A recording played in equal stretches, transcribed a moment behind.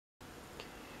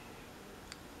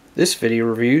This video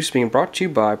review is being brought to you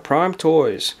by Prime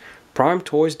Toys,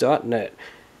 primetoys.net.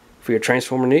 For your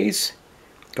Transformer needs,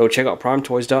 go check out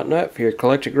primetoys.net for your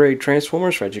collector grade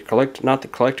Transformers for your not the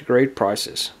collector grade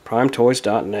prices.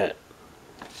 primetoys.net.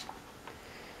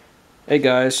 Hey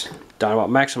guys, Dynamite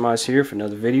Maximize here for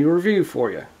another video review for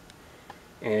you.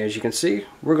 And as you can see,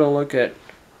 we're going to look at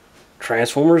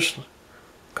Transformers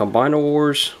Combiner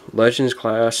Wars Legends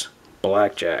Class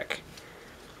Blackjack.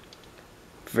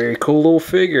 Very cool little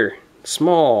figure,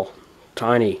 small,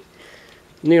 tiny.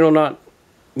 Not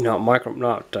minicon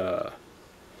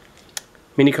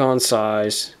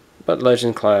size, but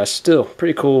Legend class. Still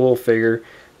pretty cool little figure.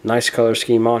 Nice color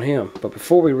scheme on him. But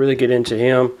before we really get into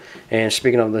him, and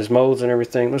speaking of his molds and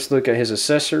everything, let's look at his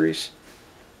accessories.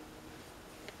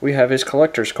 We have his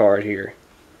collector's card here.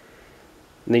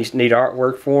 Neat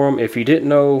artwork for him. If you didn't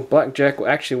know, Blackjack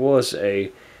actually was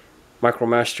a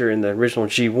Micromaster in the original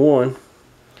G1.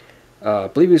 I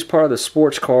believe he was part of the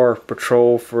sports car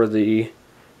patrol for the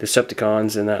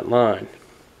Decepticons in that line.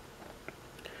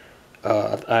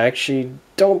 I actually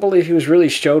don't believe he was really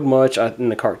showed much in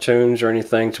the cartoons or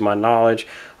anything to my knowledge.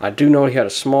 I do know he had a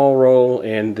small role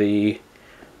in the,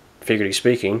 figuratively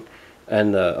speaking,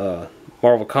 and the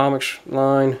Marvel Comics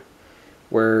line,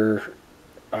 where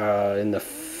in the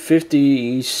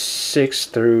 56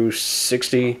 through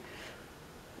 60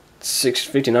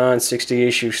 59, 60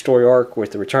 issue story arc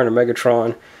with the return of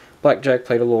Megatron, Blackjack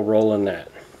played a little role in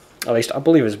that. At least I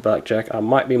believe it's Blackjack. I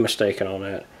might be mistaken on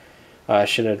that. I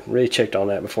should have really checked on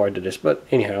that before I did this. But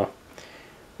anyhow,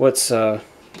 what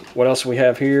else we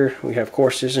have here? We have, of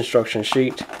course, his instruction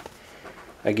sheet.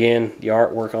 Again, the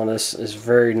artwork on this is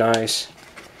very nice.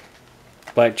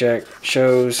 Blackjack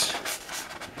shows,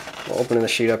 we'll open the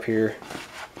sheet up here.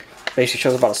 Basically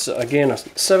shows about a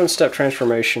 7-step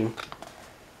transformation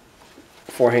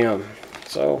for him.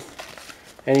 So,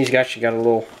 and he's actually got a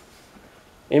little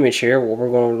image here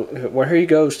where he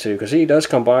goes to, because he does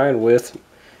combine with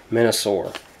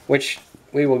Minosaur, which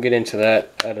we will get into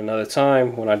that at another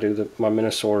time when I do my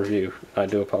Minosaur review.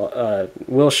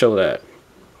 We'll show that.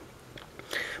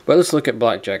 But let's look at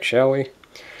Blackjack, shall we?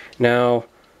 Now,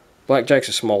 Blackjack's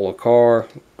a small little car,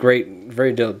 great,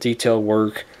 very detailed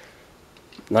work,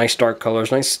 nice dark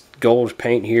colors, nice gold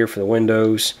paint here for the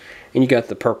windows, and you got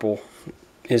the purple.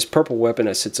 His purple weapon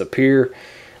that sits up here,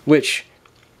 which,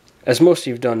 as most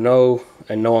of you know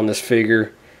on this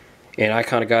figure, and I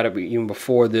kind of got it even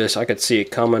before this, I could see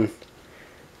it coming.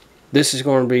 This is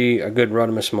going to be a good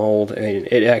Rodimus mold, and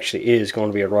it actually is going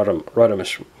to be a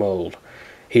Rodimus mold.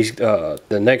 He's the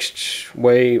next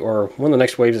wave, or one of the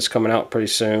next waves that's coming out pretty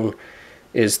soon,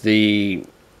 is the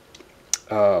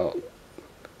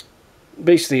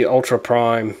basically Ultra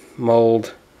Prime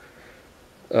mold.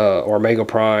 Or Mega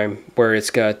Prime, where it's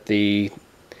got basically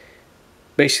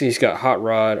he's got Hot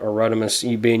Rod or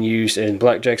Rodimus being used in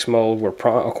Blackjack's mold, where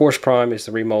of course Prime is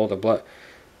the remold of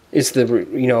it's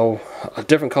the a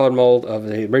different colored mold of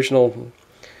the original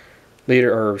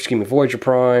Voyager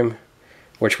Prime,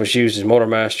 which was used as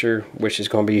Motormaster, which is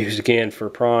going to be used again for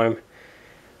Prime,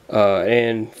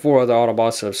 and 4 other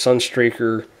Autobots of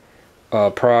Sunstreaker,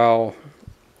 Prowl,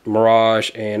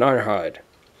 Mirage, and Ironhide.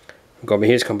 Going to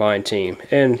be his combined team,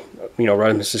 and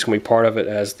Rodimus is going to be part of it,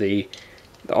 as the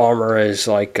armor is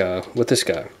like with this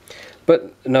guy.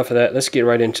 But enough of that. Let's get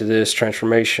right into this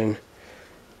transformation.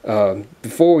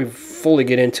 Before we fully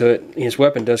get into it, his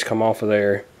weapon does come off of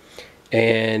there,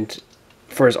 and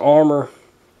for his armor,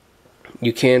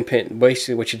 you can pin.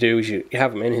 Basically, what you do is you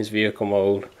have him in his vehicle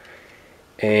mode,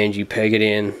 and you peg it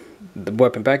in the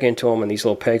weapon back into him, and these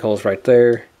little peg holes right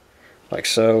there, like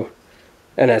so,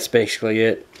 and that's basically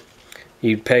it.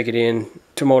 You peg it in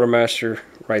to Motormaster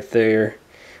right there,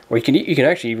 or you can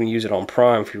actually even use it on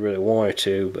Prime if you really wanted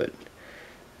to. But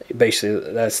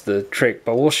basically, that's the trick.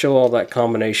 But we'll show all that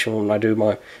combination when I do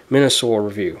my Minosaur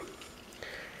review.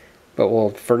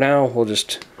 But for now, we'll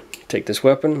just take this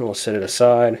weapon, we'll set it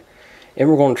aside, and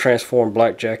we're going to transform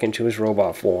Blackjack into his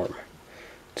robot form.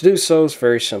 To do so is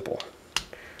very simple.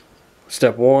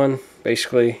 Step 1,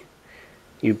 basically,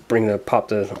 you pop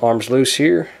the arms loose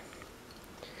here.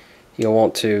 You'll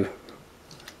want to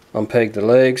unpeg the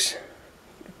legs,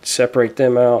 separate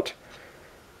them out.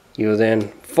 You'll then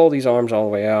fold these arms all the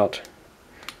way out,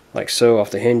 like so, off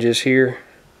the hinges here.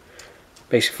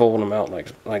 Basically folding them out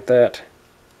like that.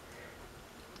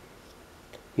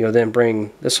 You'll then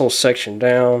bring this whole section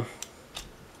down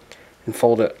and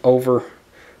fold it over,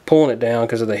 pulling it down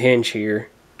because of the hinge here,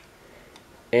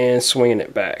 and swinging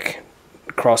it back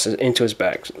across into his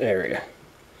back area.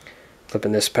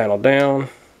 Flipping this panel down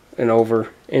and over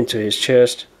into his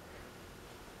chest,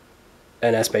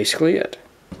 and that's basically it.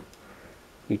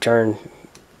 You turn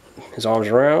his arms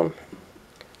around,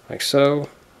 like so,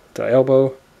 to the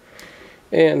elbow.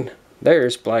 And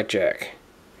there's Blackjack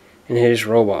in his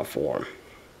robot form.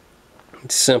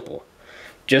 It's simple.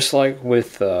 Just like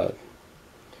with other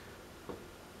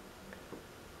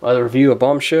review of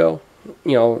Bombshell,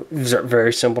 you know, it's a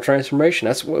very simple transformation.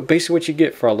 That's basically what you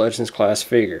get for a Legends class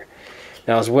figure.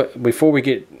 Now, before we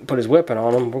put his weapon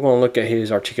on him, we're going to look at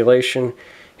his articulation.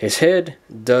 His head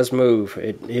does move.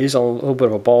 It is a little bit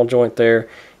of a ball joint there.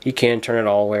 He can turn it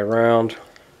all the way around.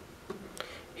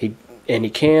 He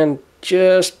can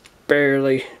just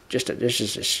barely, this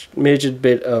is a smidgen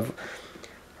bit of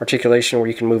articulation where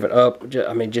you can move it up.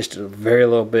 I mean, just a very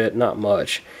little bit, not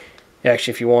much.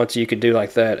 Actually, if you want to, you could do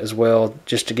like that as well,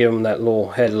 just to give him that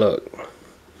little head look.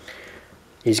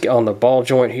 He's on the ball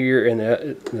joint here in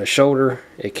the shoulder.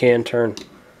 It can turn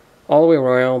all the way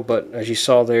around, but as you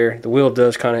saw there, the wheel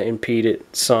does kind of impede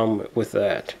it some with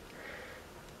that.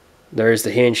 There is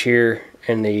the hinge here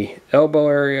in the elbow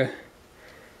area,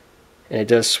 and it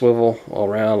does swivel all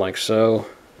around like so.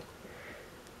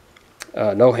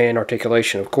 No hand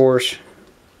articulation, of course.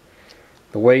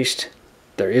 The waist,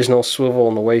 there is no swivel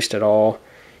in the waist at all.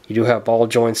 You do have ball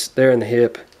joints there in the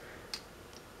hip,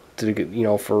 you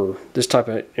know, for this type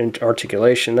of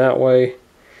articulation that way. You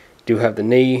do have the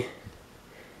knee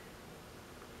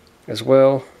as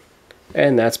well,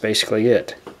 and that's basically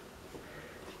it.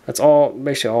 That's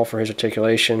basically all for his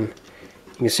articulation.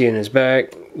 You can see in his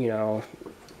back, you know,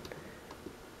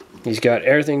 he's got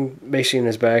everything basically in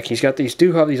his back. He's got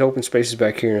do have these open spaces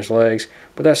back here in his legs,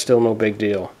 but that's still no big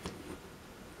deal.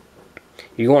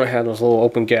 You want to have those little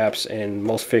open gaps in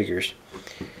most figures.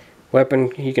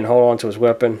 Weapon, he can hold on to his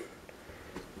weapon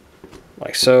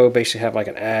like so. Basically have like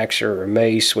an axe or a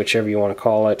mace, whichever you want to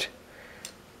call it,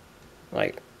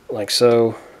 like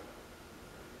so.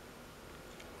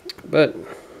 But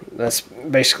that's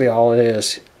basically all it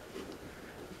is,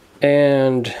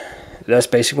 and that's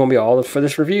basically going to be all for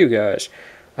this review, guys.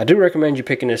 I do recommend you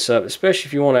picking this up, especially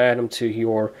if you want to add him to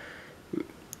your,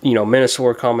 you know,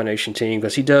 Minosaur combination team,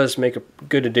 because he does make a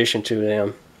good addition to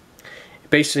them.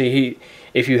 Basically,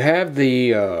 if you have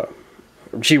the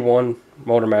G1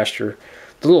 Motormaster,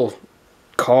 the little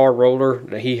car roller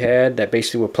that he had that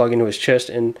basically would plug into his chest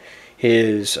in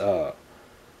his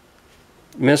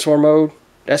Minosaur mode,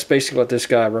 that's basically what this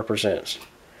guy represents.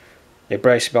 They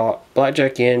basically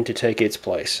Blackjack in to take its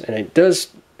place, and it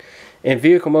does, in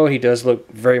vehicle mode, he does look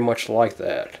very much like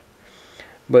that.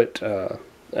 But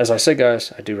as I said,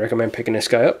 guys, I do recommend picking this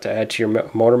guy up to add to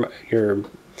your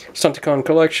Stunticon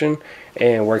collection.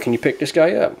 And where can you pick this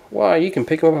guy up? Why, you can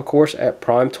pick him up, of course, at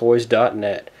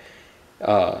primetoys.net.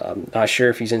 I'm not sure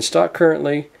if he's in stock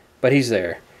currently, but he's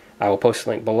there. I will post a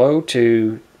link below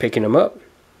to picking him up.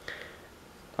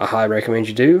 I highly recommend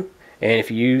you do. And if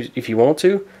you want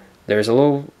to, there's a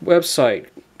little website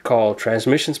called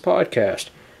Transmissions Podcast.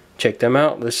 Check them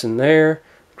out. Listen there.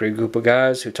 Great group of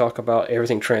guys who talk about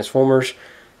everything Transformers,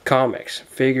 comics,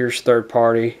 figures, third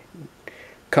party,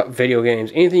 video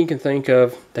games, anything you can think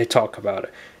of, they talk about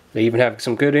it. They even have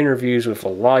some good interviews with a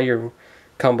lot of your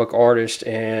comic book artists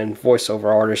and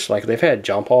voiceover artists. Like they've had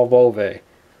John Paul Volve.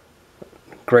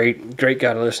 Great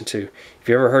guy to listen to. If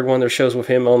you ever heard one of their shows with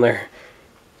him on there,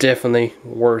 definitely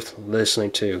worth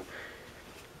listening to.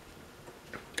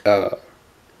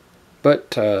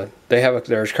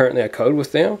 There's currently a code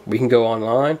with them. We can go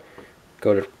online,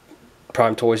 go to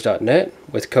primetoys.net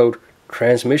with code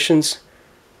transmissions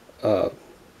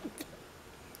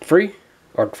free,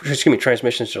 or excuse me,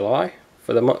 transmissions July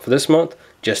for this month,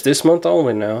 just this month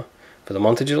only now, for the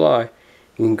month of July.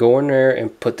 You can go in there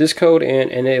and put this code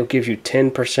in, and it'll give you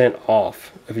 10%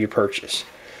 off of your purchase.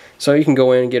 So you can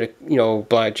go in and get a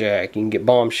Blackjack, you can get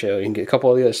Bombshell, you can get a couple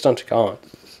of the other Stunticons.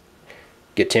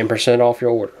 Get 10% off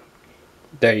your order.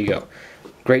 There you go.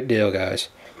 Great deal, guys.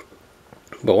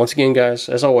 But once again, guys,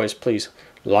 as always, please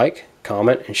like,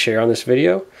 comment, and share on this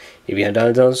video. If you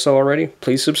haven't done so already,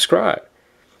 please subscribe.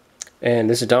 And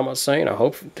this is Don saying, I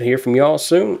hope to hear from y'all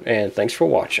soon, and thanks for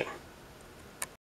watching.